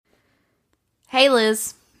Hey,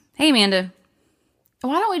 Liz. Hey, Amanda.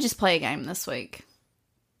 Why don't we just play a game this week?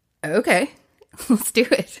 Okay. Let's do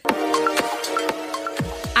it.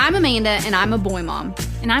 I'm Amanda, and I'm a boy mom.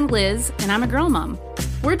 And I'm Liz, and I'm a girl mom.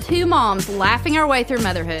 We're two moms laughing our way through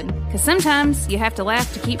motherhood. Because sometimes you have to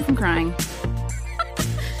laugh to keep from crying.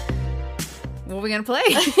 What are we going to play?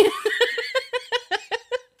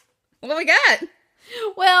 What we got?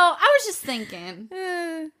 Well, I was just thinking,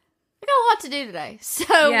 we got a lot to do today.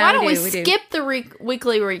 So why don't we skip the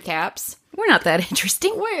weekly recaps? We're not that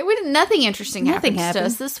interesting. We did nothing interesting Nothing happened to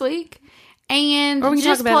us this week. And or we can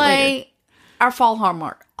just talk about play our fall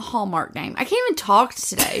Hallmark game. I can't even talk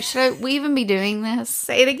today. Should we even be doing this?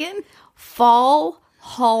 Say it again. Fall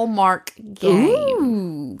Hallmark game.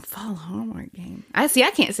 Ooh, fall Hallmark game. I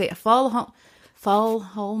can't say it. Fall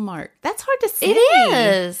Hallmark. That's hard to say. It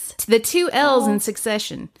is. The two L's in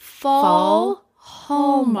succession. Fall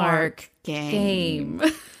Hallmark game.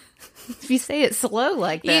 If you say it slow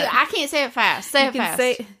like that. I can't say it fast. Say it fast.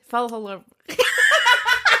 Say fall Hallmark.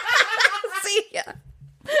 See ya.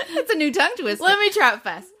 That's a new tongue twister. Let me try it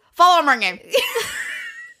fast. Fall Hallmark game.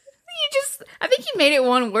 I think you made it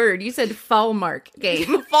one word. You said Fallmark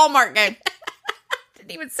game. Fallmark game.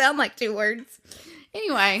 Didn't even sound like two words.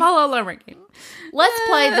 Anyway. Fall Hallmark game. Let's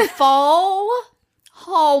play the Fall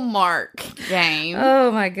Hallmark game. Oh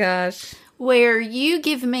my gosh. Where you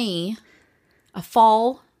give me a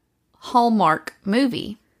fall Hallmark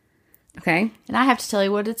movie. Okay. And I have to tell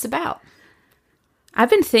you what it's about. I've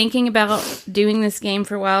been thinking about doing this game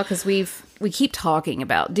for a while because we keep talking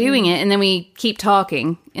about doing it, and then we keep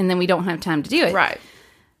talking, and then we don't have time to do it. Right.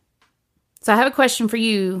 So I have a question for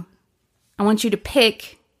you. I want you to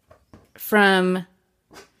pick from,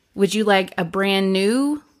 would you like a brand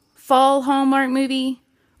new fall Hallmark movie,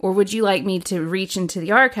 or would you like me to reach into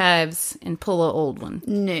the archives and pull an old one?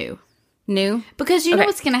 New. Because you know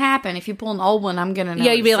what's going to happen. If you pull an old one, I'm going to know.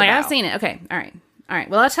 Yeah, you'd be like, I've seen it. Okay, all right.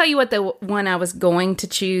 Well, I'll tell you what the one I was going to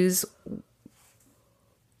choose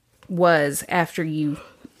was after you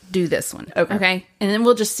do this one. Okay? And then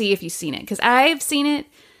we'll just see if you've seen it. Because I've seen it,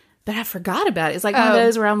 but I forgot about it. It's like one of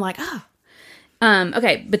those where I'm like,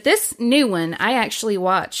 okay. But this new one, I actually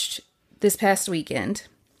watched this past weekend.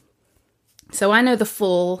 So I know the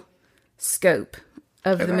full scope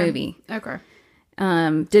of the movie. Okay.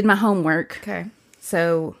 Did my homework. Okay.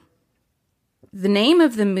 So the name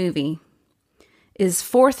of the movie is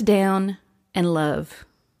Fourth Down and Love.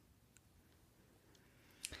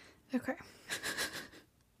 Okay.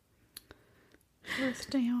 Fourth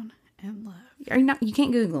Down and Love. You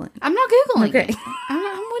can't Google it. I'm not Googling it. Okay.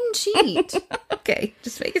 I wouldn't cheat. Okay,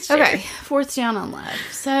 just make it sure. Okay, Fourth Down and Love.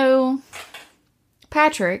 So,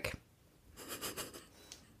 Patrick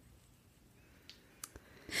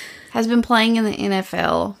has been playing in the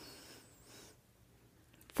NFL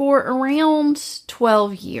for around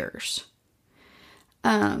 12 years.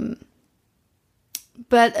 But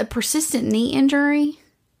a persistent knee injury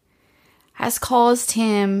has caused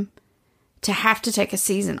him to have to take a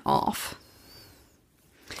season off.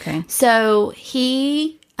 Okay. So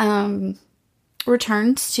he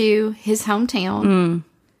returns to his hometown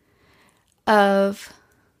of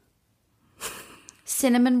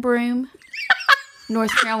Cinnamon Broom,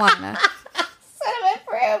 North Carolina. Cinnamon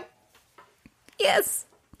Broom. Yes.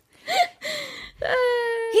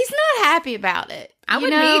 He's not happy about it. I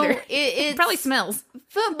wouldn't either. It probably smells.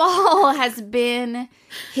 Football has been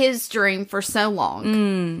his dream for so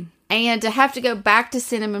long. And to have to go back to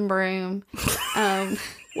Cinnamon Broom,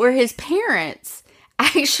 where his parents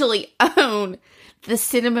actually own the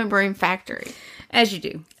Cinnamon Broom factory. As you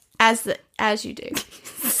do. As you do.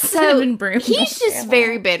 Cinnamon Broom. He's just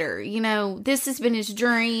very bitter. This has been his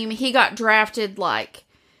dream. He got drafted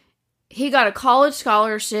he got a college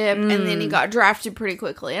scholarship, and then he got drafted pretty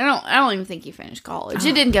quickly. I don't even think he finished college.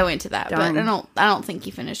 It didn't go into that, darn. but I don't think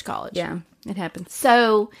he finished college. Yeah, it happens.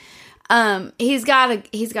 So, he's got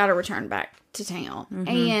to return back to town,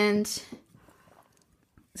 and is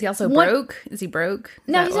he also broke? Is he broke?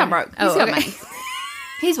 No, he's not broke. He's got money.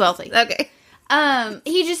 He's wealthy. Okay.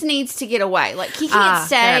 He just needs to get away. He can't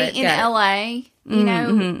stay in LA,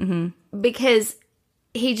 because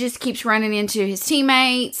he just keeps running into his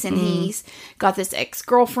teammates, and he's got this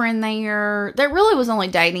ex-girlfriend there that really was only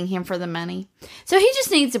dating him for the money. So he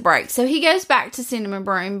just needs a break. So he goes back to Cinnamon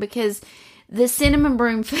Broom because the Cinnamon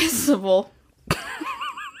Broom Festival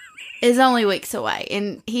is only weeks away.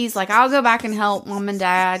 And he's like, I'll go back and help mom and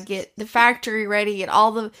dad get the factory ready, get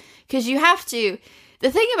all the... Because you have to...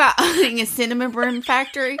 The thing about owning a Cinnamon Broom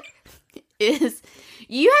factory is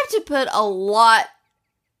you have to put a lot...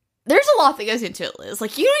 There's a lot that goes into it, Liz. You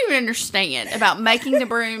don't even understand about making the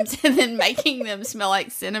brooms and then making them smell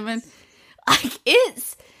like cinnamon. Like,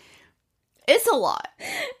 it's a lot.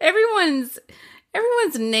 Everyone's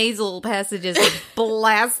nasal passages are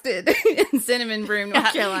blasted in Cinnamon Broom,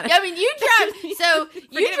 North Carolina. I mean, you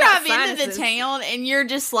drive into the town and you're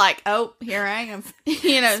just like, oh, here I am.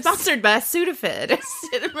 Sponsored by Sudafed.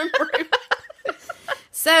 Cinnamon Broom.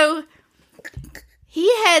 So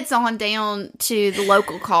he heads on down to the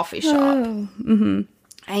local coffee shop. Oh, mm-hmm.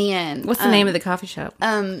 And what's the name of the coffee shop?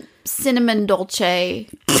 Cinnamon Dolce.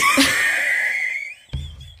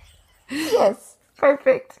 Yes,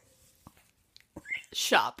 perfect.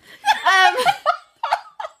 Shop.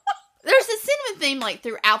 There's a cinnamon theme like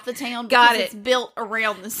throughout the town. Got it. It's built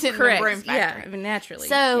around the cinnamon Correct. broom factory. Yeah, I mean, naturally.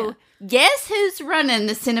 So guess who's running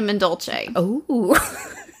the Cinnamon Dolce? Oh,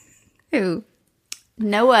 who?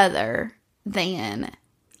 No other than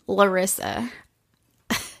Larissa.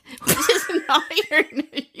 Which is not your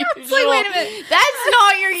usual. Wait a minute. That's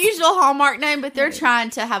not your usual Hallmark name, but they're trying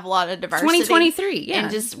to have a lot of diversity. 2023, yeah.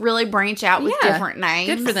 And just really branch out with different names.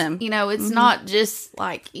 Good for them. It's not just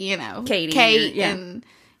like, Kate and,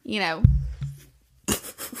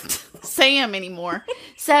 Sam anymore.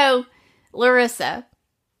 So, Larissa,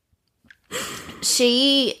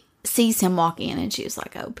 she sees him walk in and she's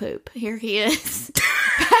like, oh, poop. Here he is.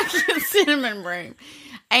 Back in Cinnamon Broom.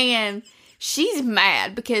 And she's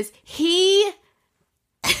mad because they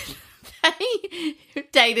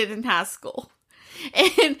dated in high school.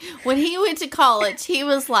 And when he went to college, he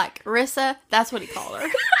was like, Rissa, that's what he called her.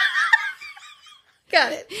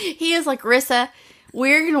 Got it. He is like, Rissa,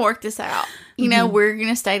 we're going to work this out. We're going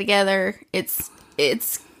to stay together. It's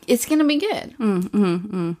going to be good.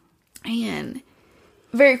 And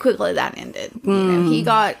very quickly that ended. He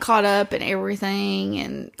got caught up in everything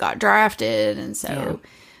and got drafted. And so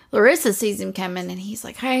Larissa sees him coming and he's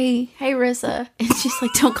like, hey, Rissa. And she's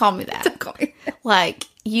like, don't call me that. Don't call me that. Like,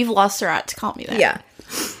 you've lost the right to call me that. Yeah.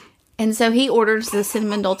 And so he orders the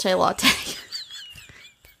Cinnamon Dolce Latte.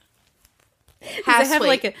 Does it have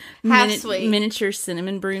like a miniature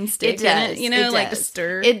cinnamon broom stick in it? Like to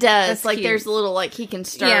stir? It does. That's like cute. there's a little, like he can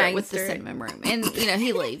stir it with the cinnamon broom. And,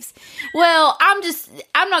 he leaves. Well, I'm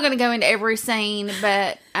not going to go into every scene,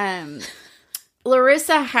 but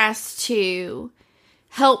Larissa has to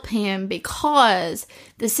help him because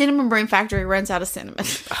the cinnamon broom factory runs out of cinnamon.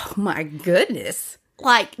 Oh my goodness.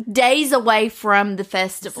 Like days away from the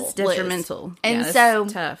festival. It's detrimental. And so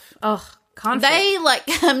tough. Oh, conflict. They like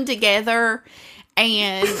come together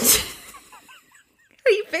and how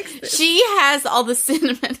do you fix this? She has all the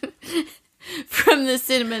cinnamon from the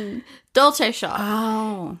Cinnamon Dolce shop.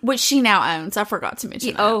 Oh. Which she now owns. I forgot to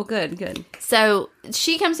mention that. Oh, good. So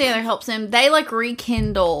she comes together, helps him. They like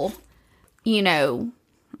rekindle,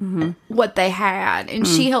 what they had. And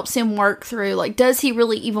she helps him work through, like, does he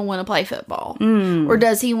really even want to play football? Or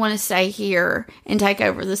does he want to stay here and take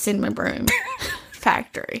over the Cinnamon Broom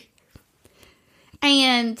factory?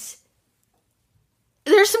 And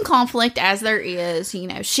there's some conflict, as there is.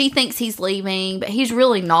 She thinks he's leaving, but he's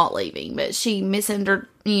really not leaving. But she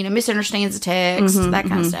misunderstands the text, that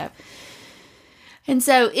kind of stuff. And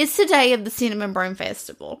so it's the day of the Cinnamon Broom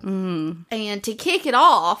Festival. And to kick it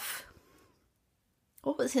off,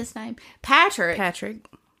 what was his name? Patrick.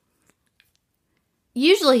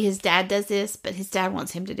 Usually his dad does this, but his dad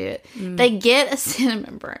wants him to do it. They get a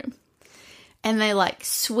cinnamon broom and they like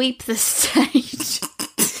sweep the stage.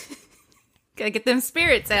 Gotta get them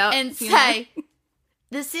spirits out. And say,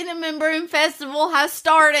 the Cinnamon Broom Festival has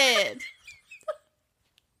started.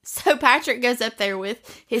 So Patrick goes up there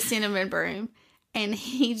with his cinnamon broom and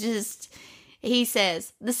he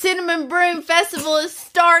says, the Cinnamon Broom Festival has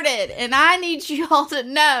started, and I need you all to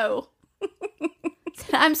know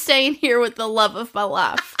that I'm staying here with the love of my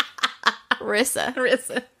life,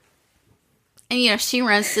 Rissa. And, she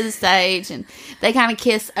runs to the stage, and they kind of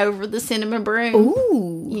kiss over the cinnamon broom.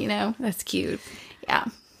 Ooh. That's cute. Yeah.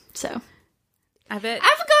 So. I bet.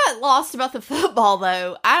 I got lost about the football,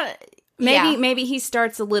 though. Maybe he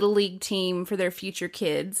starts a little league team for their future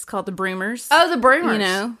kids called the Broomers. Oh, the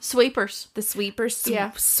Broomers. Sweepers. The Sweepers.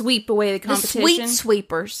 Yeah. Sweep away the competition. The Sweet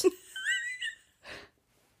Sweepers.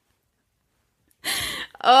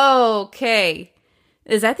 Okay.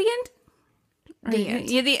 Is that the end? The end.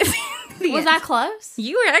 Yeah, the Was end. I close?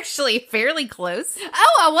 You were actually fairly close.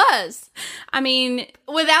 Oh, I was. I mean,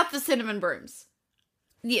 without the cinnamon brooms.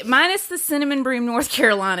 Yeah, minus the Cinnamon Broom, North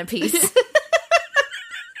Carolina piece.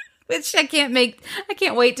 Which I can't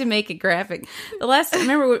wait to make a graphic. The last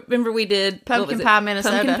remember we did Pumpkin Pie,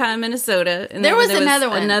 Minnesota. And there was another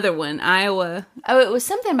one. Another one, Iowa. Oh, it was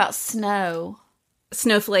something about snow.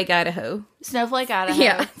 Snowflake, Idaho.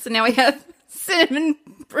 Yeah. So now we have Cinnamon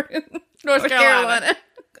Broom, North Carolina.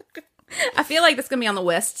 I feel like that's going to be on the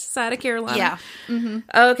west side of Carolina. Yeah. Mm-hmm.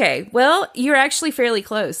 Okay. Well, you're actually fairly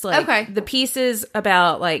close. Like, okay. The pieces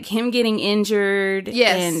about, like, him getting injured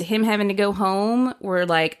and him having to go home were,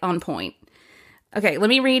 like, on point. Okay, let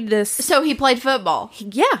me read this. So he played football?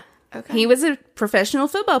 Yeah. Okay. He was a professional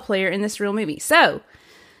football player in this real movie. So,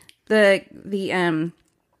 the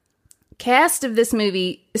cast of this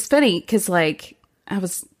movie is funny because, like, I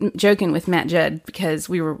was joking with Matt Judd because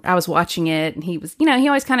I was watching it and he was, he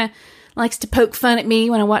always kind of likes to poke fun at me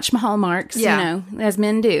when I watch my Hallmarks, as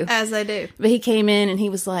men do. As they do. But he came in and he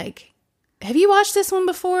was like, have you watched this one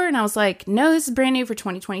before? And I was like, no, this is brand new for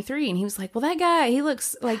 2023. And he was like, well, that guy, he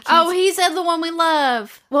looks like... he's the one we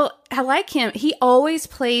love. Well, I like him. He always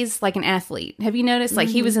plays like an athlete. Have you noticed? Like,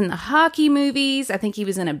 he was in the hockey movies. I think he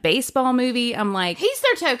was in a baseball movie. I'm like... He's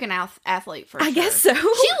their token athlete, for sure. I guess so.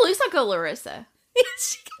 She looks like a Larissa.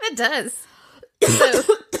 She kind of does.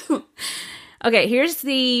 So, okay, here's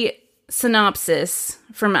the synopsis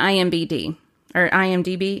from IMDb.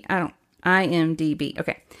 IMDb.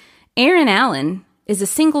 Okay. Erin Allen is a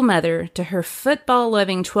single mother to her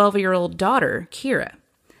football-loving 12-year-old daughter, Kira,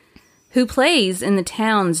 who plays in the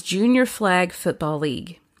town's junior flag football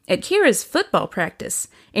league. At Kira's football practice,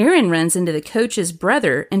 Erin runs into the coach's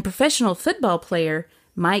brother and professional football player,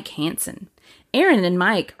 Mike Hansen. Erin and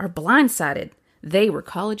Mike are blindsided. They were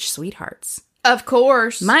college sweethearts. Of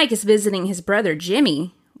course. Mike is visiting his brother,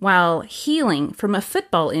 Jimmy, while healing from a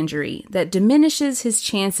football injury that diminishes his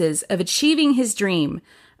chances of achieving his dream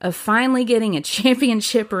of finally getting a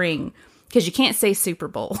championship ring. Because you can't say Super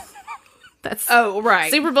Bowl. That's right.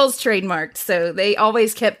 Super Bowl's trademarked, so they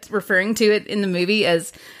always kept referring to it in the movie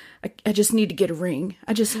as, I just need to get a ring.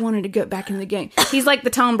 I just wanted to get back in the game. He's like the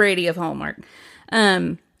Tom Brady of Hallmark.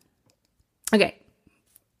 Okay.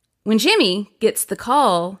 When Jimmy gets the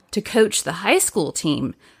call to coach the high school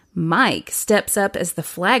team, Mike steps up as the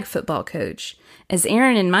flag football coach. As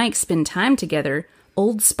Erin and Mike spend time together,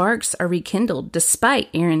 old sparks are rekindled despite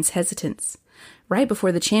Erin's hesitance. Right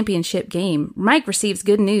before the championship game, Mike receives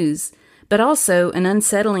good news, but also an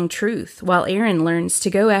unsettling truth, while Erin learns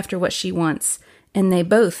to go after what she wants, and they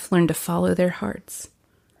both learn to follow their hearts.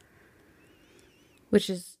 Which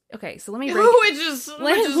is... Okay, so let me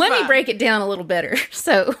break it down a little better.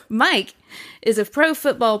 So, Mike is a pro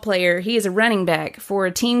football player. He is a running back for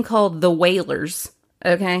a team called the Whalers.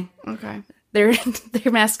 Okay? Okay. Their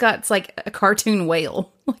mascot's like a cartoon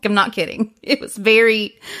whale. Like, I'm not kidding. It was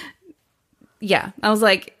very... Yeah, I was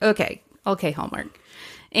like, okay, Hallmark.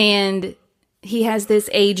 And he has this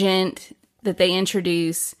agent that they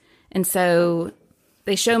introduce. And so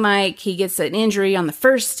they show Mike. He gets an injury on the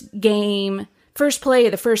first play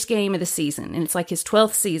of the first game of the season. And it's like his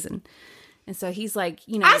 12th season. And so he's like,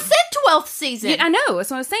 I said 12th season. Yeah, I know.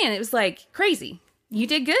 That's what I was saying. It was like crazy. You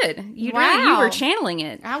did good. You were channeling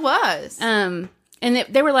it. I was. And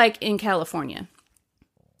they were like in California.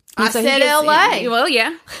 And I said LA. Well,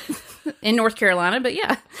 yeah. In North Carolina, but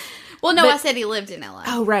yeah. Well, no, I said he lived in LA.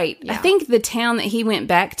 Oh, right. Yeah. I think the town that he went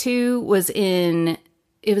back to was it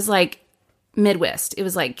was like Midwest. It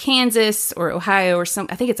was like Kansas or Ohio or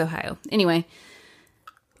I think it's Ohio. Anyway.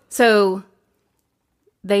 So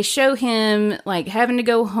they show him like having to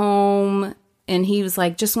go home, and he was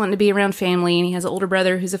like just wanting to be around family, and he has an older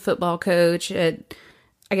brother who's a football coach at,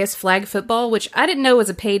 I guess, flag football, which I didn't know was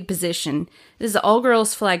a paid position. This is an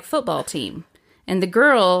all-girls flag football team. And the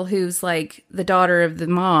girl who's like the daughter of the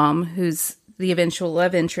mom, who's the eventual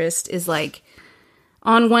love interest, is like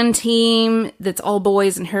on one team that's all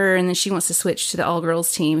boys and her, and then she wants to switch to the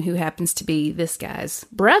all-girls team, who happens to be this guy's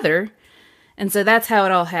brother. And so that's how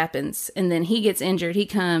it all happens. And then he gets injured. He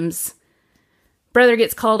comes. Brother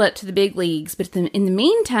gets called up to the big leagues. But in the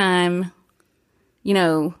meantime,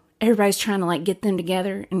 everybody's trying to like get them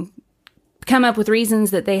together and come up with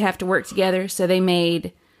reasons that they have to work together. So they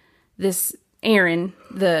made this Erin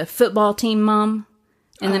the football team mom.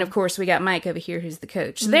 And then, of course, we got Mike over here, who's the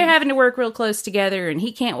coach. So they're having to work real close together, and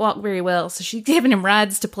he can't walk very well. So she's giving him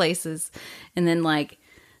rides to places. And then, like,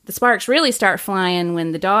 the sparks really start flying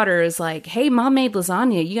when the daughter is like, hey, Mom made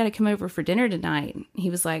lasagna. You got to come over for dinner tonight. And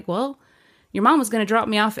he was like, well, your mom was going to drop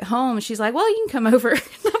me off at home. And she's like, well, you can come over. And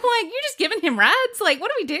I'm like, you're just giving him rides? Like,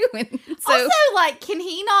 what are we doing? So, also, like, can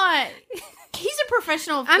he not... He's a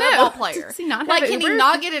professional football player. Does he not have like, an can Uber? he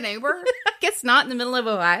not get an Uber? I guess not in the middle of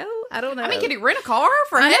Ohio. I don't know. I mean, can he rent a car?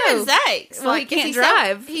 For heaven's sakes. Well, he can't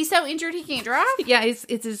drive. He's so injured he can't drive? Yeah,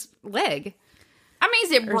 it's his leg. I mean,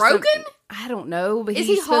 is it broken? I don't know, but is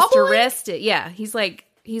he's he supposed hobbling? to rest it. Yeah, he's like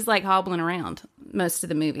hobbling around most of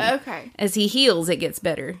the movie. Okay. As he heals, it gets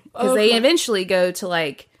better. Because they eventually go to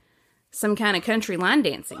like some kind of country line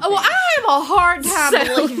dancing Oh, thing. I have a hard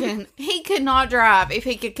time believing he could not drive if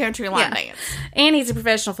he could country line dance. And he's a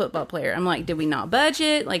professional football player. I'm like, did we not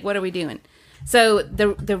budget? Like, what are we doing? So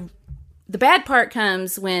the bad part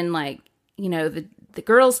comes when, like, you know, the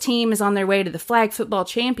girls' team is on their way to the flag football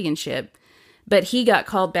championship, but he got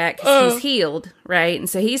called back because he's healed, right? And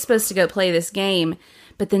so he's supposed to go play this game.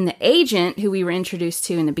 But then the agent who we were introduced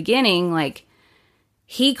to in the beginning, like,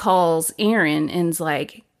 he calls Aaron and's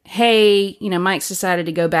like, hey, you know, Mike's decided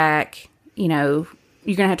to go back, you know,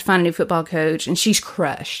 you're going to have to find a new football coach. And she's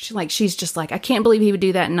crushed. Like, she's just like, I can't believe he would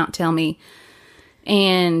do that and not tell me.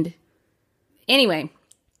 And anyway.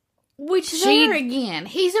 Which, there again,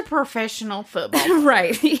 he's a professional football player.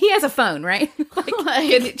 Right. He has a phone, right?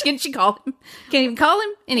 Like, can she call him? Can you call him?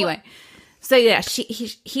 Anyway. So, yeah,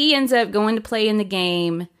 he ends up going to play in the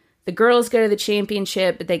game. The girls go to the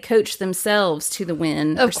championship, but they coach themselves to the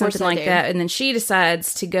win or something like that. And then she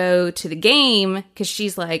decides to go to the game because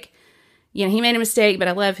she's like, you know, he made a mistake, but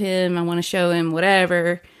I love him. I want to show him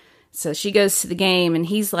whatever. So she goes to the game, and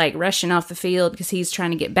he's like rushing off the field because he's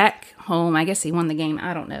trying to get back home. I guess he won the game.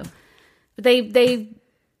 I don't know. But they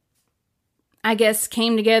I guess,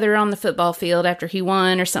 came together on the football field after he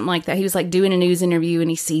won or something like that. He was like doing a news interview and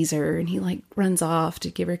he sees her and he like runs off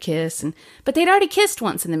to give her a kiss. But they'd already kissed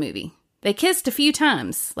once in the movie. They kissed a few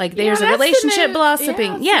times. Like there's a relationship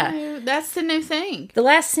blossoming. Yeah. That's the new thing. The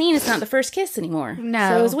last scene is not the first kiss anymore. No.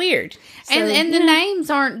 So it was weird. So, and the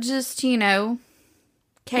names aren't just, Katie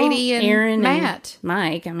and Aaron Matt. And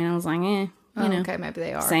Mike. I mean, I was like, you know. Okay, maybe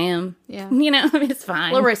they are. Sam. Yeah. It's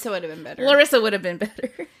fine. Larissa would have been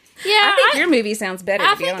better. Yeah, I think your movie sounds better,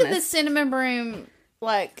 to be honest. I think of the Cinnamon Broom,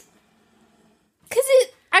 because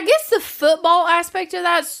I guess the football aspect of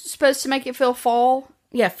that's supposed to make it feel fall.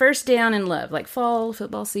 Yeah, first down in love, like fall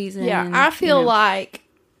football season. Yeah, I feel like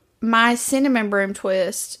my Cinnamon Broom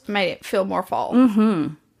twist made it feel more fall.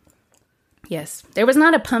 Mm-hmm. Yes. There was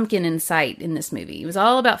not a pumpkin in sight in this movie. It was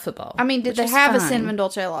all about football. I mean, did they have a cinnamon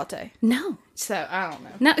dolce latte? No. So, I don't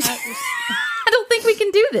know. No. I don't think we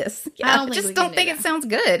can do this. I just don't think it sounds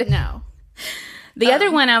good. No. The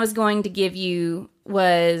other one I was going to give you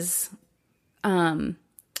was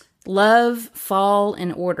Love, Fall,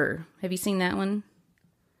 and Order. Have you seen that one?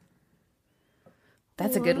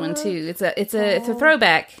 That's a good one too. It's a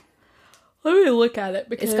throwback. Let me look at it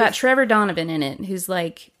because it's got Trevor Donovan in it, who's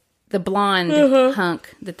like the blonde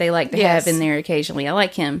hunk that they like to have in there occasionally. I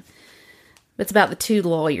like him. It's about the two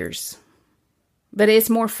lawyers, but it's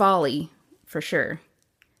more folly for sure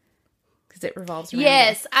because it revolves around.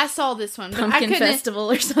 Yes, I saw this one. Pumpkin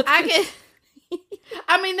festival or something.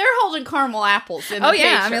 I mean, they're holding caramel apples in the picture.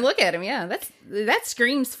 I mean, look at them. Yeah, that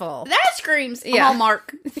screams fall. That screams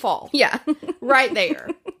Hallmark fall. Yeah, right there.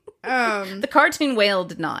 The cartoon whale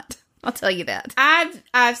did not. I'll tell you that.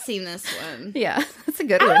 I've seen this one. Yeah, that's a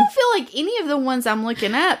good one. I don't feel like any of the ones I'm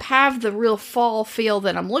looking up have the real fall feel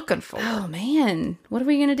that I'm looking for. Oh, man. What are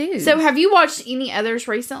we going to do? So have you watched any others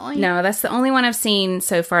recently? No, that's the only one I've seen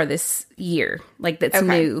so far this year. Like, that's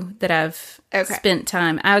new that I've spent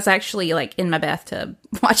time. I was actually, like, in my bathtub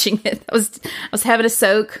watching it. I was having a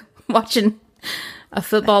soak watching a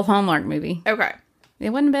football Hallmark movie. Okay. It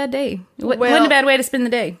wasn't a bad day. It wasn't a bad way to spend the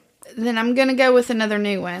day. Then I'm going to go with another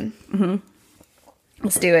new one. Mm-hmm.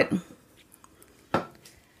 Let's do it.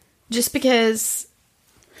 Just because.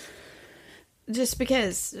 Just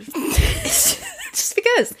because.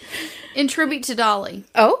 In tribute to Dolly.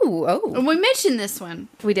 Oh. And we mentioned this one.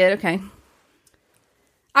 We did? Okay.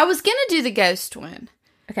 I was going to do the ghost one.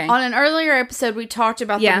 Okay. On an earlier episode, we talked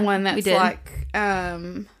about the one that's like...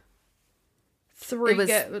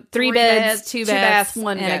 three beds, two baths,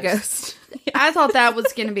 one and ghost. I thought that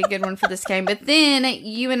was going to be a good one for this game, but then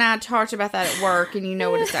you and I talked about that at work, and you know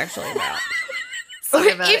what it's actually about.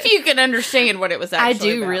 If you can understand what it was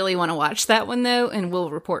actually about. I do really want to watch that one, though, and we'll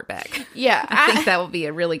report back. Yeah. I think that will be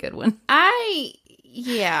a really good one.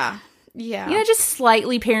 Yeah. Just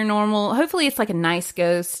slightly paranormal. Hopefully it's like a nice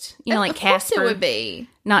ghost. Like Casper. It would be.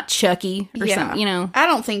 Not Chucky or something, I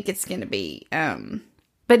don't think it's going to be...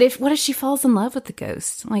 But what if she falls in love with the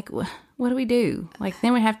ghost? Like, what do we do? Like,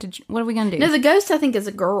 then we have to... What are we going to do? No, the ghost, I think, is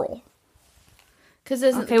a girl.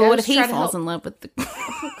 Okay, well, what if he falls in love with the...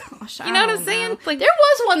 Oh, gosh, you know what I'm saying? Like, there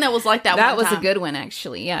was one that was like that. That was a good one,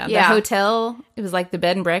 actually. Yeah. The hotel, it was like the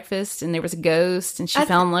bed and breakfast, and there was a ghost, and she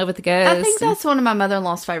fell in love with the ghost. I think that's one of my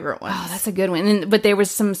mother-in-law's favorite ones. Oh, that's a good one. But there was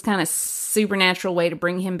some kind of supernatural way to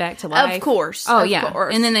bring him back to life. Of course. Oh, yeah.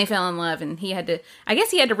 And then they fell in love, and he had to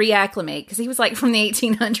reacclimate, because he was like from the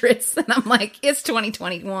 1800s, and I'm like, it's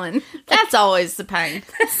 2021. That's always the pain.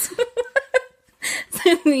 So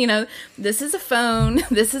this is a phone,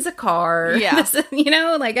 this is a car. Yeah.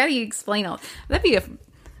 Like, how do you explain all? That'd be a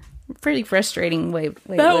pretty frustrating way That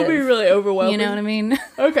to would be live. really overwhelming. You know what I mean?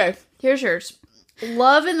 Okay. Here's yours.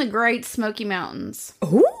 Love in the Great Smoky Mountains.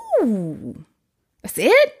 Ooh. That's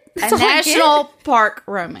it? That's A all I get? national park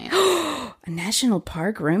romance. A national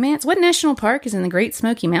park romance? What national park is in the Great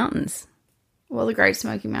Smoky Mountains? Well, the Great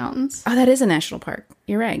Smoky Mountains. Oh, that is a national park.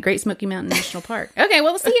 You're right. Great Smoky Mountain National Park. Okay,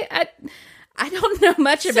 well, see, I don't know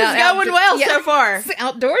much about It's going well so far. It's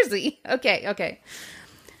outdoorsy. Okay.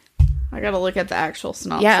 I gotta look at the actual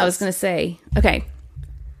synopsis. Yeah, I was going to say. Okay.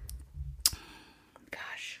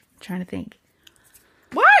 Gosh, I'm trying to think.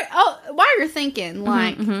 While you're thinking,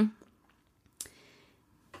 like,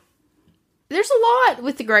 there's a lot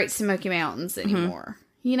with the Great Smoky Mountains anymore.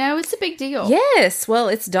 It's a big deal. Yes, well,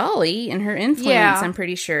 it's Dolly and her influence, I'm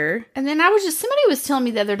pretty sure. And then somebody was telling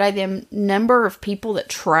me the other day the number of people that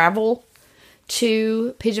travel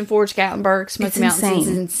to Pigeon Forge, Gatlinburg, Smoky Mountains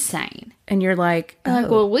is insane. And you're like,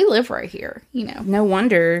 well, we live right here, No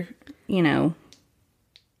wonder,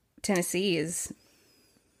 Tennessee is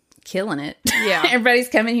killing it. Yeah. Everybody's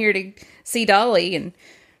coming here to see Dolly. And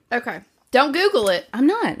okay. Don't Google it. I'm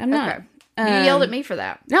not. Okay. You yelled at me for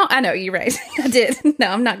that. No, I know. You're right. I did. No,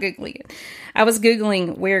 I'm not Googling it. I was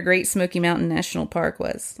Googling where Great Smoky Mountain National Park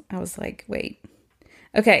was. I was like, wait.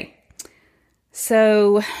 Okay.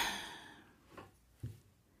 So,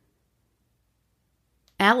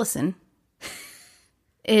 Allison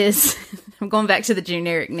is... I'm going back to the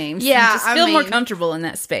generic names. Yeah, I just feel more comfortable in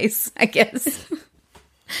that space, I guess.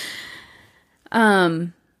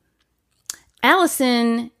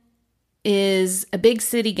 Allison is a big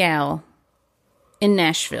city gal in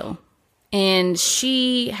Nashville, and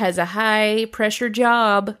she has a high pressure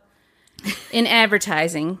job in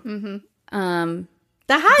advertising. The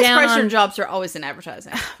highest pressure jobs are always in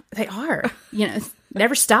advertising. They are,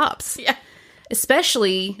 never stops. Yeah.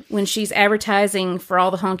 Especially when she's advertising for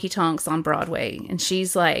all the honky tonks on Broadway, and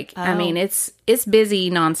she's like, I mean, it's busy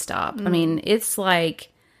nonstop. I mean, it's like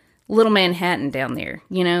Little Manhattan down there,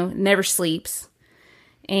 never sleeps.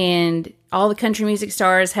 And all the country music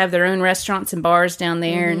stars have their own restaurants and bars down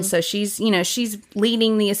there. And so she's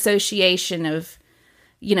leading the association of,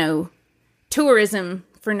 tourism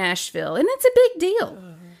for Nashville. And it's a big deal.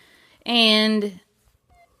 And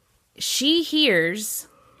she hears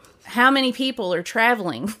how many people are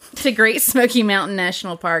traveling to Great Smoky Mountain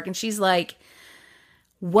National Park. And she's like,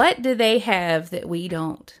 what do they have that we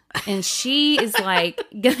don't? And she is like,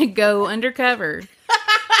 gonna go undercover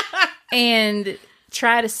and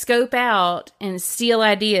try to scope out and steal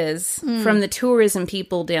ideas from the tourism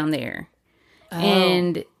people down there. Oh.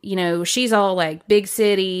 And, she's all like big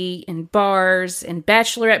city and bars and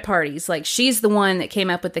bachelorette parties. Like, she's the one that came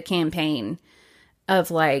up with the campaign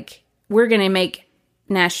of like, we're going to make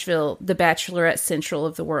Nashville the bachelorette central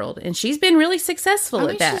of the world. And she's been really successful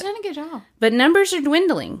at that. She's done a good job. But numbers are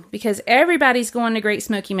dwindling because everybody's going to Great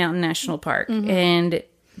Smoky Mountain National Park. And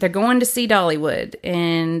they're going to see Dollywood.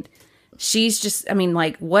 And she's just,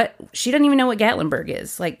 what? She doesn't even know what Gatlinburg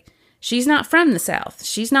is. Like, she's not from the South.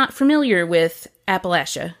 She's not familiar with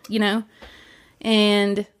Appalachia,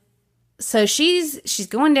 And so she's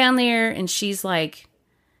going down there and she's like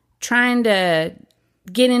trying to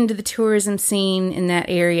get into the tourism scene in that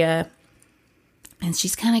area. And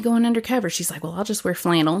she's kind of going undercover. She's like, well, I'll just wear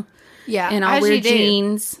flannel. Yeah. And I'll wear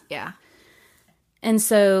jeans. Yeah. And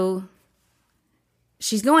so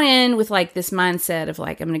she's going in with like this mindset of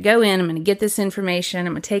like, I'm going to go in, I'm going to get this information,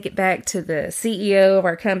 I'm going to take it back to the CEO of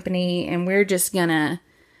our company, and we're going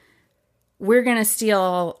to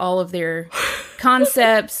steal all of their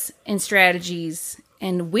concepts and strategies,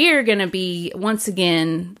 and we're going to be once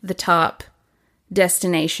again the top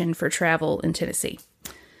destination for travel in Tennessee.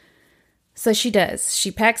 So she does. She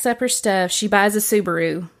packs up her stuff. She buys a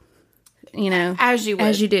Subaru, as you would.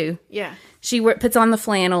 As you do. Yeah. She puts on the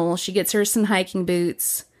flannel. She gets her some hiking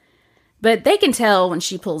boots. But they can tell when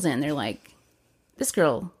she pulls in. They're like, this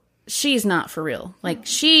girl, she's not for real. Like,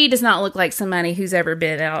 she does not look like somebody who's ever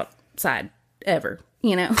been outside ever,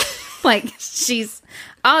 Like, she's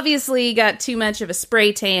obviously got too much of a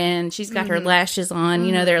spray tan. She's got her lashes on.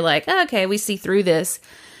 They're like, oh, okay, we see through this.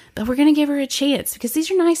 But we're going to give her a chance because these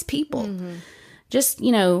are nice people. Just,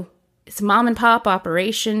 it's a mom and pop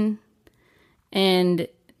operation. And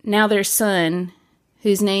now their son,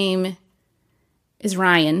 whose name is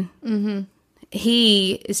Ryan,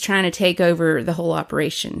 he is trying to take over the whole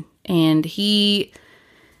operation. And he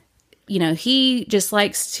just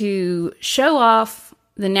likes to show off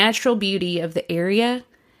the natural beauty of the area.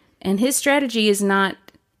 And his strategy is not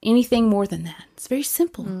anything more than that. It's very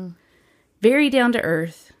simple, very down to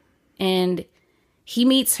earth. And he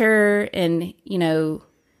meets her and,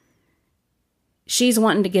 she's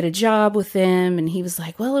wanting to get a job with them. And he was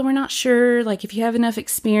like, well, we're not sure, like, if you have enough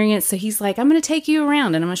experience. So he's like, I'm going to take you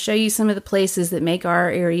around and I'm going to show you some of the places that make our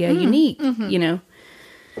area unique,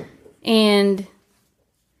 And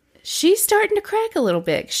she's starting to crack a little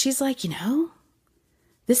bit. She's like,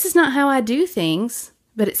 this is not how I do things,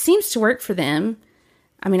 but it seems to work for them.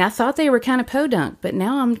 I mean, I thought they were kind of podunk, but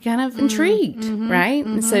now I'm kind of intrigued, right?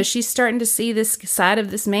 And so she's starting to see this side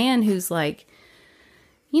of this man who's like,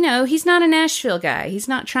 he's not a Nashville guy. He's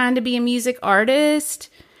not trying to be a music artist.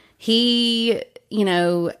 He,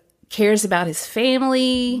 cares about his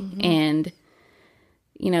family and,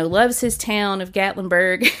 loves his town of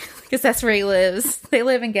Gatlinburg because that's where he lives. They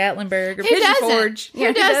live in Gatlinburg or Pigeon Forge.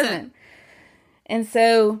 Who doesn't? And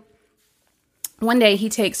so one day he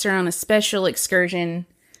takes her on a special excursion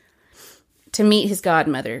to meet his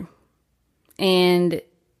godmother. And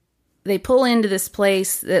they pull into this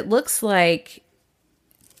place that looks like,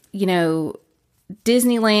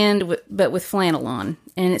 Disneyland, but with flannel on.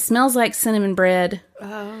 And it smells like cinnamon bread.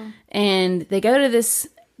 Oh. And they go to this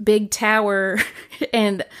big tower,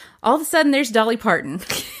 and all of a sudden there's Dolly Parton.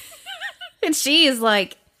 And she is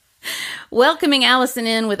like welcoming Allison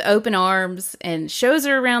in with open arms and shows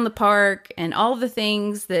her around the park and all the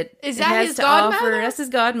things that is it that has his to godmother? offer. That's his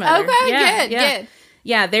godmother. Okay, good.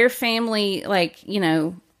 Yeah, their family,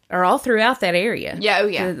 are all throughout that area. Yeah, oh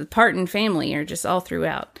yeah. The Parton family are just all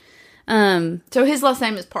throughout. So his last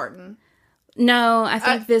name is Parton. No, I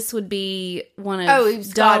think this would be one of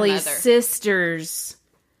Dolly's godmother. sisters,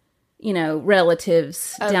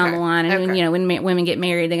 relatives down the line. And, when women get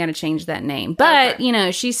married, they got to change that name. But,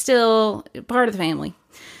 she's still part of the family.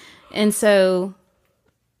 And so,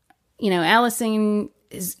 Allison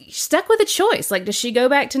is stuck with a choice. Like, does she go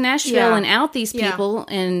back to Nashville and out these people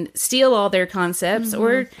and steal all their concepts?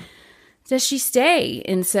 Or does she stay?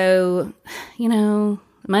 And so,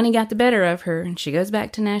 money got the better of her and she goes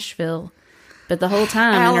back to Nashville. But the whole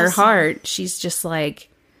time in her heart, she's just like,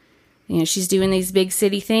 she's doing these big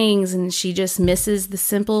city things and she just misses the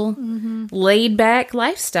simple, laid back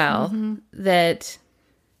lifestyle that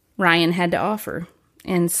Ryan had to offer.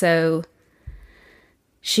 And so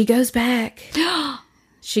she goes back.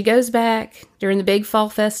 She goes back during the big fall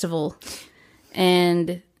festival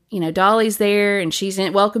and, Dolly's there and she's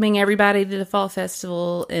welcoming everybody to the fall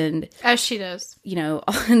festival. And as she does,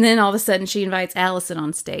 and then all of a sudden she invites Allison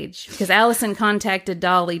on stage because Allison contacted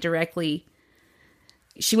Dolly directly.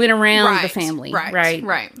 She went around the family.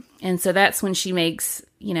 Right. And so that's when she makes,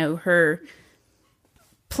 her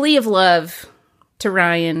plea of love to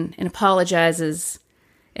Ryan and apologizes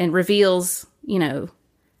and reveals,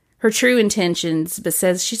 her true intentions, but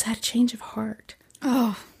says she's had a change of heart.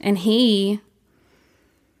 Oh. And he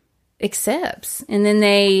accepts. And then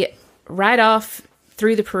they ride off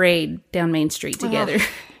through the parade down Main Street together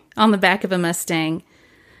on the back of a Mustang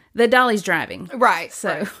that Dolly's driving. Right.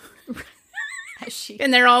 So, right.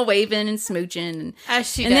 And they're all waving and smooching.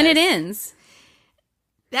 As she and does. then it ends.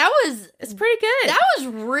 It's pretty good. That was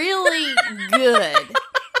really good.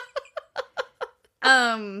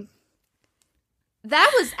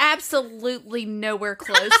 That was absolutely nowhere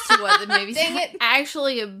close to what the movie's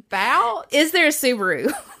actually about. Is there a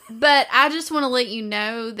Subaru? But I just want to let you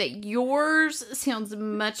know that yours sounds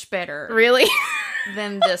much better. Really?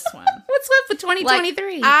 Than this one. What's up with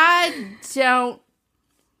 2023? I don't...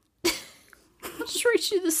 I'll just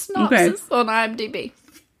read you the synopsis on IMDb.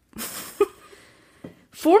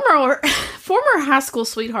 Former high school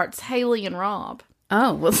sweethearts Haley and Rob.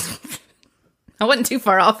 Oh, well... I wasn't too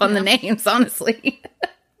far off on the names, honestly.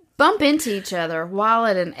 Bump into each other while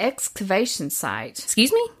at an excavation site.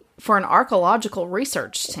 Excuse me? For an archaeological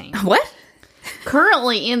research team. What?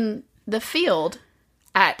 Currently in the field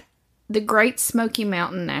at the Great Smoky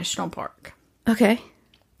Mountain National Park. Okay.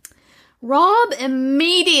 Rob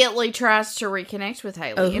immediately tries to reconnect with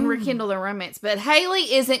Haley and rekindle their romance, but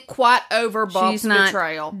Haley isn't quite over Bob's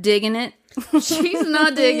betrayal. Digging it. She's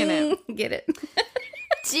not digging it. Get it.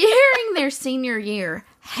 During their senior year,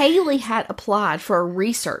 Haley had applied for a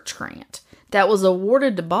research grant that was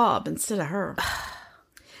awarded to Bob instead of her.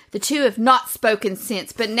 The two have not spoken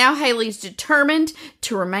since, but now Haley's determined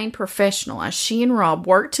to remain professional as she and Rob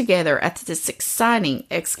work together at this exciting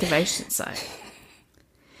excavation site.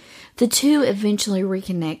 The two eventually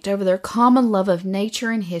reconnect over their common love of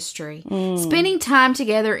nature and history, spending time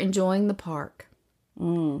together enjoying the park.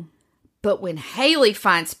 But when Haley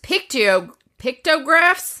finds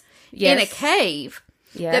pictographs in a cave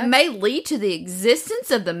that may lead to the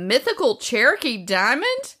existence of the mythical Cherokee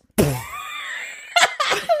diamond?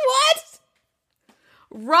 What?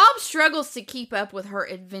 Rob struggles to keep up with her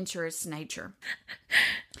adventurous nature.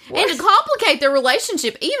 And to complicate their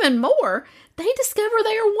relationship even more, they discover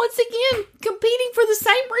they are once again competing for the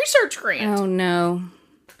same research grant. Oh, no.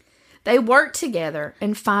 They work together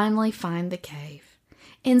and finally find the cave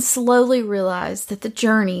and slowly realize that the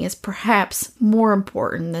journey is perhaps more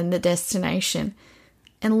important than the destination,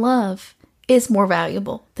 and love is more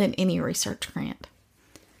valuable than any research grant.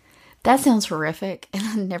 That sounds horrific, and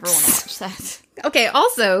I never want to watch that. Okay,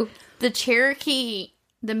 also, the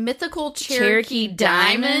mythical Cherokee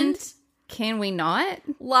Diamond. Can we not?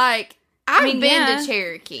 Like, I've been to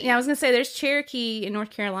Cherokee. Yeah, I was going to say, there's Cherokee in North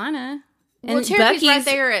Carolina. And well, Cherokee's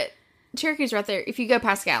right there if you go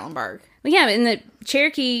past Gatlinburg. Well, yeah, in the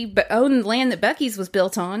Cherokee owned land that Buc-ee's was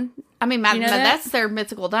built on. I mean, that's their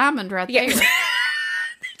mythical diamond right there. They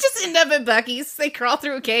just end up at Buc-ee's. They crawl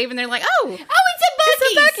through a cave and they're like, oh, it's at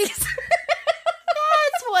Buc-ee's.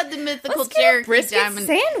 That's what the mythical Cherokee diamond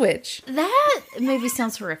sandwich. That movie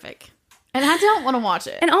sounds horrific. And I don't want to watch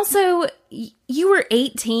it. And also, you were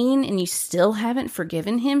 18 and you still haven't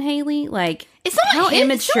forgiven him, Haley? Like, it's not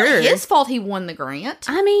immature. It's not his fault he won the grant.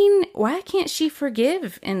 I mean, why can't she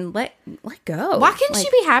forgive and let go? Why can't she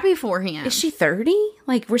be happy for him? Is she 30?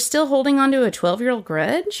 Like, we're still holding on to a 12-year-old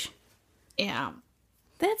grudge? Yeah.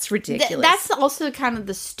 That's ridiculous. That's also kind of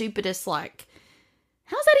the stupidest, like...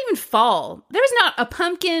 How's that even fall? There was not a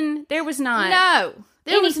pumpkin. There was not... No.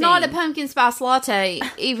 There was not a pumpkin spice latte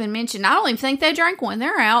even mentioned. I don't even think they drank one.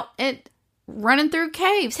 They're out and running through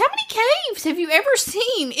caves. How many caves have you ever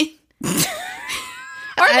seen?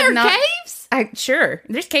 Are there caves? Sure.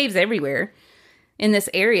 There's caves everywhere in this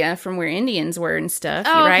area from where Indians were and stuff,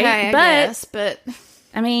 oh, right? Okay, I guess, but...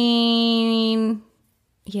 I mean...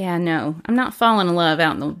 Yeah, no. I'm not falling in love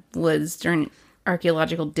out in the woods during an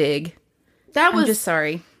archaeological dig. I'm just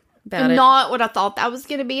sorry about it. Not what I thought that was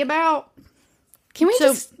going to be about. Can we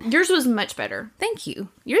yours was much better. Thank you.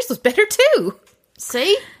 Yours was better too.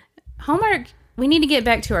 See? Hallmark, we need to get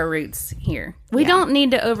back to our roots here. We don't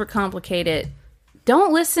need to overcomplicate it.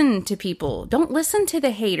 Don't listen to people. Don't listen to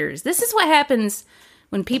the haters. This is what happens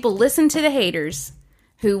when people listen to the haters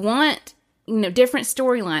who want, different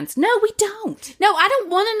storylines. No, we don't. No, I don't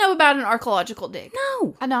want to know about an archaeological dig.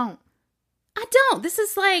 No. I don't. This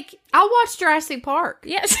is like... I'll watch Jurassic Park.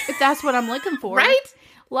 Yes. If that's what I'm looking for. Right?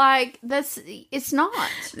 Like, it's not.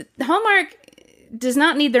 Hallmark does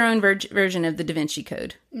not need their own version of the Da Vinci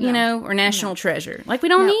Code, or National Treasure. Like, we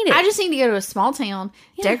don't need it. I just need to go to a small town,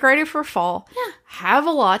 decorate it for fall, have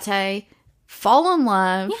a latte, fall in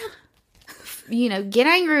love, get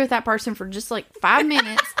angry with that person for just like 5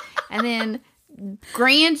 minutes, and then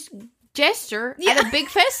grand gesture at a big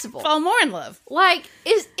festival. Fall more in love. Like,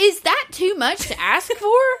 is that too much to ask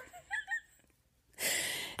for?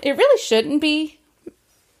 It really shouldn't be.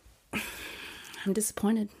 I'm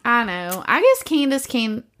disappointed. I know. I guess Candace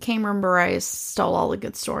Cameron Bure stole all the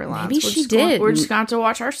good storylines. Maybe she did. We're just going to have to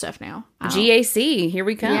watch our stuff now. GAC, here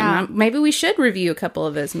we come. Yeah. Maybe we should review a couple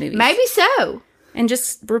of those movies. Maybe so. And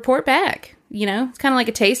just report back. It's kind of like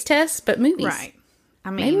a taste test, but movies. Right. I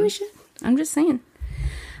mean, maybe we should. I'm just saying.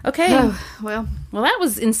 Okay. Well, that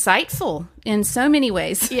was insightful in so many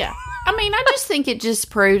ways. Yeah. I mean, I just think it just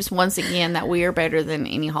proves once again that we are better than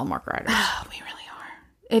any Hallmark writers. Oh, we really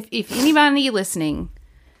are. If anybody listening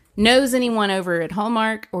knows anyone over at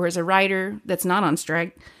Hallmark or is a writer that's not on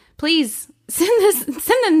strike, please send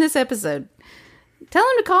them this episode. Tell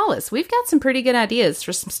them to call us. We've got some pretty good ideas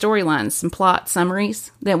for some storylines, some plot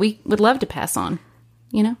summaries that we would love to pass on.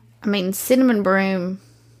 I mean, Cinnamon Broom,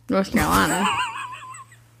 North Carolina.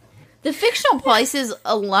 The fictional places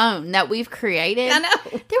alone that we've created. I know.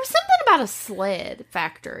 There was something about a sled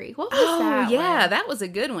factory. What was that? Oh, yeah. That was a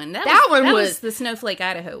good one. That was the Snowflake,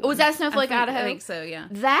 Idaho one. Was that Snowflake, Idaho? I think so, yeah.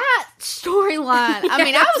 That storyline. I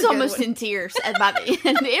mean, I was almost in tears by the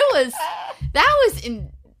end.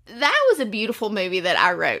 That was a beautiful movie that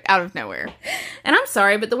I wrote out of nowhere. And I'm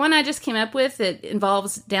sorry, but the one I just came up with that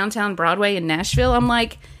involves downtown Broadway in Nashville, I'm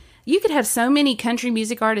like... You could have so many country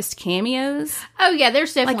music artist cameos. Oh, yeah,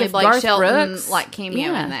 there's definitely like Blake Shelton, Brooks,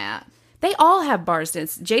 cameo in that. They all have bars.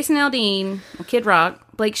 It's Jason Aldean, Kid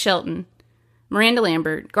Rock, Blake Shelton, Miranda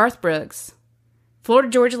Lambert, Garth Brooks, Florida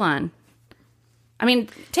Georgia Line. I mean,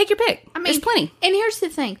 take your pick. There's plenty. And here's the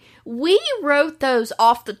thing. We wrote those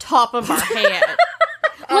off the top of our head.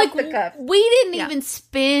 Like, we didn't even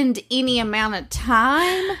spend any amount of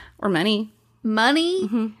time. Or money.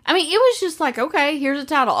 Mm-hmm. I mean, it was just like, okay, here's a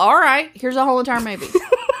title. All right, here's a whole entire movie.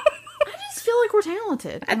 I just feel like we're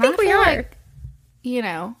talented. I think we are. Like,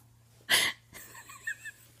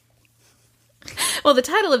 Well, the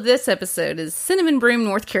title of this episode is Cinnamon Broom,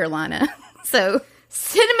 North Carolina. So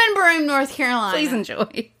Cinnamon Broom, North Carolina. Please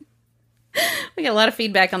enjoy. We got a lot of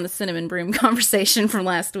feedback on the Cinnamon Broom conversation from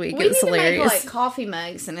last week. We it was need hilarious. to make, like, coffee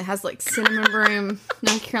mugs, and it has, like, Cinnamon Broom,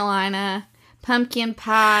 North Carolina, pumpkin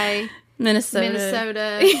pie,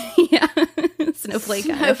 Minnesota. Yeah. Snowflake,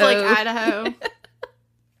 Idaho.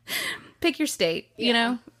 Pick your state, you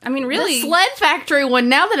know? I mean, really. The Sled Factory one,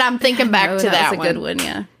 now that I'm thinking back to that was a one. good one,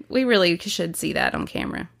 yeah. We really should see that on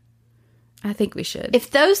camera. I think we should. If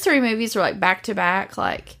those three movies were, like, back-to-back,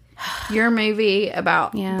 like, your movie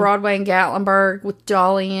about Broadway and Gatlinburg with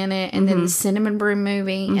Dolly in it, and then the Cinnamon Broom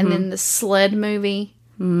movie, and then the Sled movie,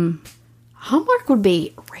 Hallmark would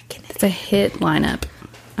be raking it. It's a hit lineup.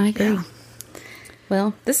 I agree. Yeah.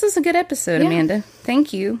 Well, this is a good episode, Amanda.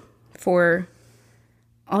 Thank you for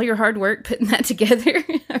all your hard work putting that together.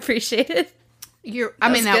 I appreciate it.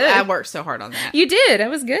 I worked so hard on that. You did. That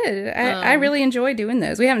was good. I really enjoy doing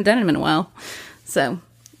those. We haven't done them in a while. So,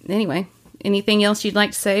 anyway, anything else you'd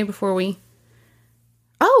like to say before we...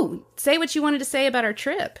 Oh, say what you wanted to say about our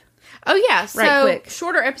trip. Oh, yeah. Right, quick.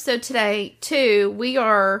 Shorter episode today, too.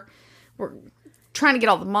 We're trying to get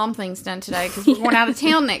all the mom things done today because we're going out of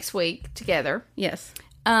town next week together. Yes.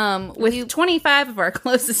 With 25 of our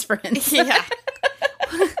closest friends. Yeah.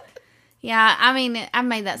 Yeah, I mean, I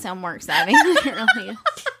made that sound more exciting than it really is.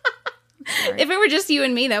 If it were just you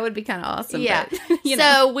and me, that would be kind of awesome. Yeah. But,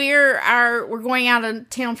 so we're going out of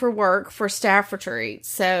town for work for staff retreat.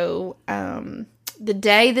 So the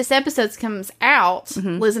day this episode comes out,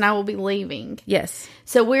 Liz and I will be leaving. Yes.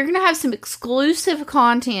 So we're going to have some exclusive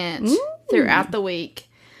content throughout the week.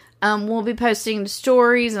 We'll be posting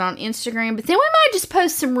stories and on Instagram, but then we might just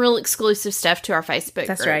post some real exclusive stuff to our Facebook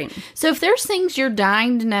That's group. right. So if there's things you're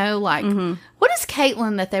dying to know, like, what does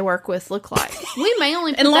Caitlin that they work with look like? We may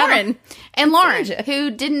only put Lauren. And Lauren,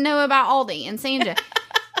 who didn't know about Aldi, and Sanja.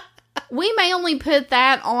 We may only put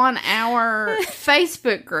that on our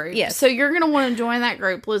Facebook group. Yes. So you're going to want to join that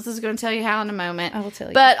group. Liz is going to tell you how in a moment. I will tell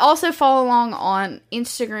you. But also follow along on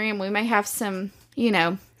Instagram. We may have some, we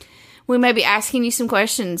may be asking you some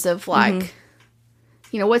questions of, like,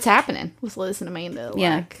 what's happening with Liz and Amanda.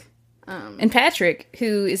 Yeah. And Patrick,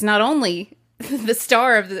 who is not only the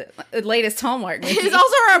star of the latest Hallmark movie. He's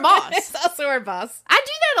also our boss. He's also our boss. I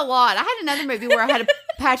do that a lot. I had another movie where I had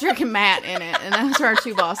Patrick and Matt in it, and those are our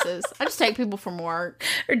two bosses. I just take people from work.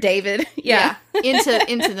 Or David. Yeah.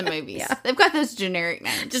 Into the movies. Yeah. They've got those generic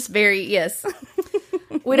names. Just very, yes.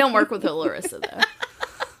 We don't work with Larissa, though.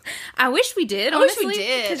 I wish we did. Honestly, we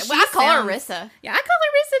did. Well, I call her Rissa. Yeah, I call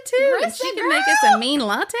her Rissa too. Rissa, and she can make us a mean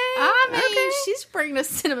latte. I mean, she's bringing us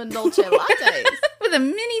cinnamon dolce lattes with a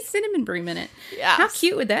mini cinnamon broom in it. Yeah, how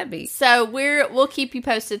cute would that be? So we'll keep you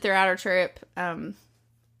posted throughout our trip. I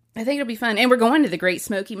think it'll be fun, and we're going to the Great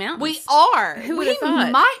Smoky Mountains. We are. Who would have thought?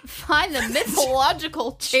 We might find the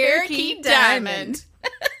mythological Cherokee Diamond.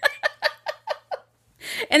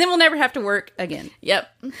 And then we'll never have to work again. Yep.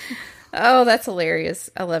 Oh, that's hilarious.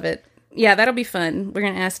 I love it. Yeah, that'll be fun. We're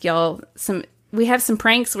going to ask y'all we have some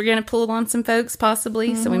pranks we're going to pull on some folks,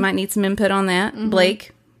 possibly. So we might need some input on that.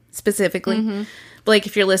 Blake, specifically. Blake,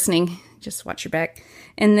 if you're listening, just watch your back.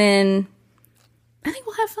 And then I think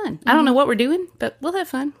we'll have fun. I don't know what we're doing, but we'll have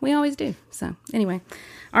fun. We always do. So anyway.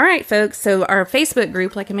 All right, folks. So our Facebook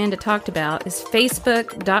group, like Amanda talked about, is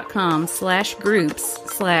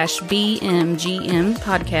facebook.com/groups/BMGM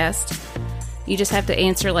podcast. You just have to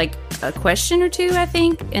answer like a question or two, I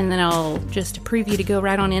think, and then I'll just approve you to go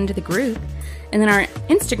right on into the group. And then our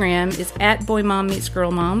Instagram is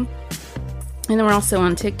 @BoyMomMeetsGirlMom. And then we're also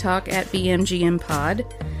on TikTok @BMGMPod.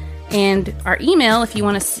 And our email, if you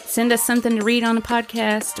want to send us something to read on a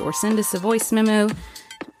podcast or send us a voice memo,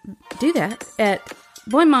 do that at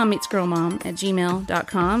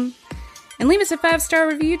boymommeetsgirlmom@gmail.com. And leave us a 5-star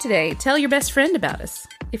review today. Tell your best friend about us.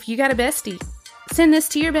 If you got a bestie, send this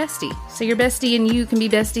to your bestie. So your bestie and you can be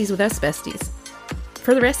besties with us besties.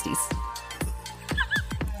 For the resties.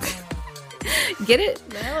 Get it?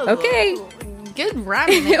 Okay. Good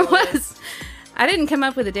rhyming. It was. I didn't come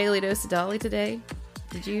up with a daily dose of Dolly today.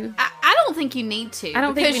 Did you? I don't think you need to. I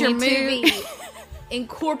don't think we your need movie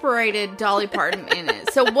incorporated Dolly Parton in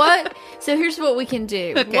it. So here's what we can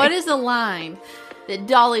do. Okay. What is a line that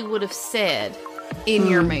Dolly would have said in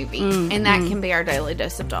your movie? And that can be our daily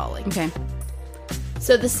dose of Dolly. Okay.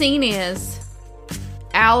 So the scene is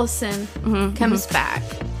Allison comes back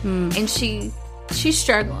and she's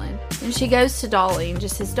struggling, and she goes to Dolly and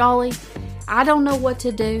just says, Dolly, I don't know what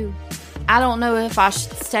to do. I don't know if I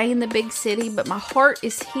should stay in the big city, but my heart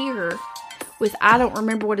is here with, I don't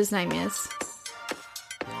remember what his name is.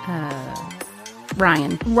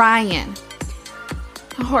 Ryan. My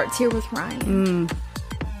heart's here with Ryan.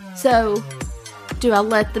 So Do I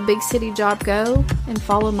let the big city job go and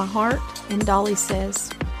follow my heart? And Dolly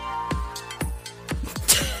says,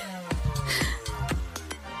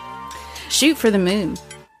 shoot for the moon.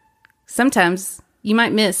 Sometimes you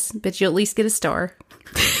might miss, but you'll at least get a star.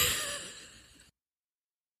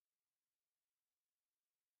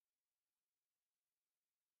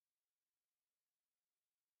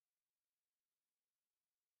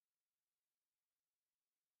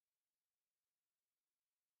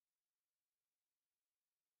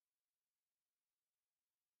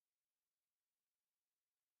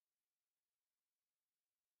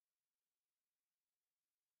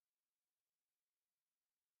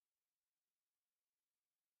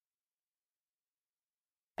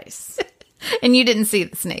 And you didn't see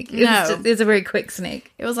the snake. No. It was a very quick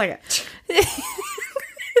snake. it was like a...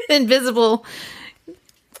 Invisible,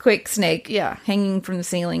 quick snake. Yeah. Hanging from the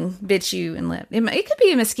ceiling, bit you and left. It could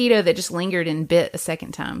be a mosquito that just lingered and bit a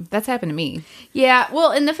second time. That's happened to me. Yeah,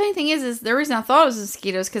 well, and the funny thing is the reason I thought it was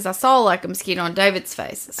mosquitoes because I saw like a mosquito on David's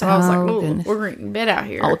face. So I was like, oh, goodness. we're getting bit out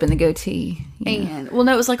here. All up in the goatee. Yeah. And, well,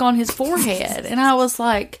 no, it was like on his forehead. And I was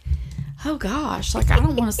like, oh gosh, like I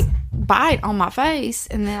don't want to bite on my face.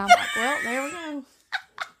 And then I'm like, well, there we go.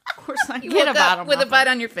 Of course I get a bite on with my a bite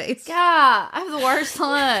face. on your face. God, I have the worst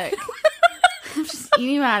luck. I'm just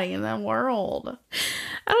anybody in the world.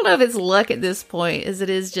 I don't know if it's luck at this point as it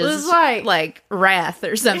is just like wrath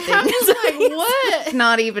or something. I'm just like, what? It's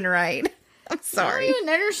not even right. I'm I sorry. don't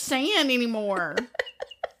even understand anymore.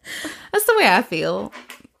 That's the way I feel.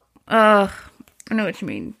 I know what you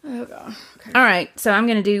mean. Oh god. Okay. All right, so I'm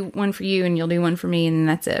going to do one for you and you'll do one for me and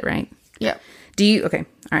that's it, right? Yep. Do you? Okay,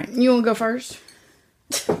 all right. You want to go first?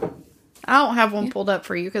 I don't have one pulled up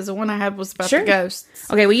for you because the one I had was about the ghosts.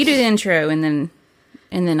 Okay, well you do the intro and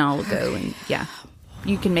then I'll go and yeah.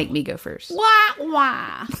 You can make me go first.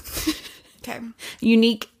 Wah. Okay.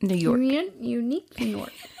 Unique New York. Unique New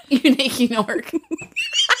York. Unique New York.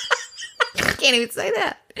 I can't even say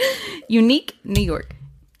that. Unique New York.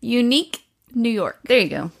 Unique New York. There you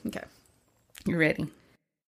go. Okay. You're ready.